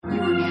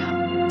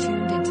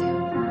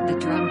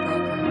You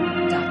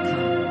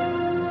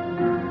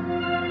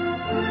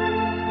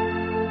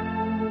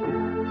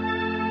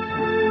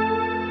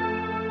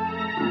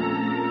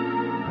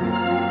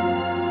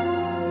are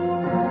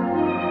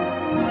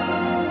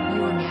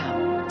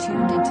now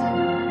tuned into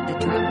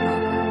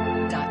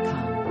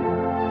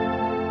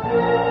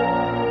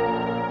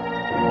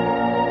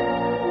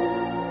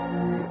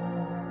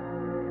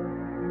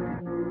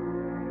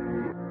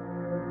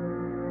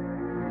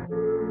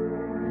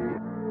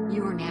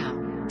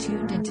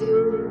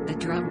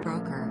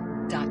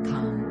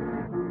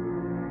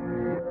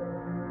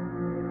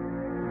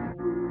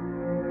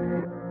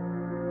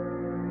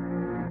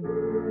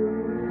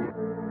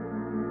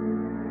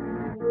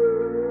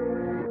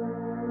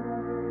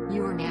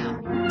You are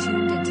now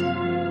tuned into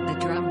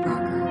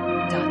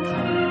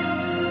thedrumbroker.com.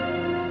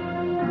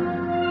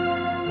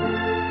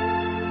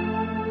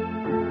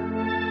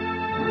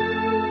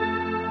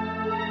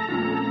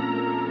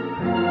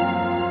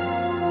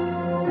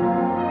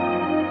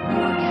 You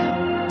are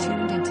now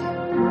tuned into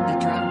the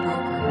Drum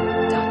Broker.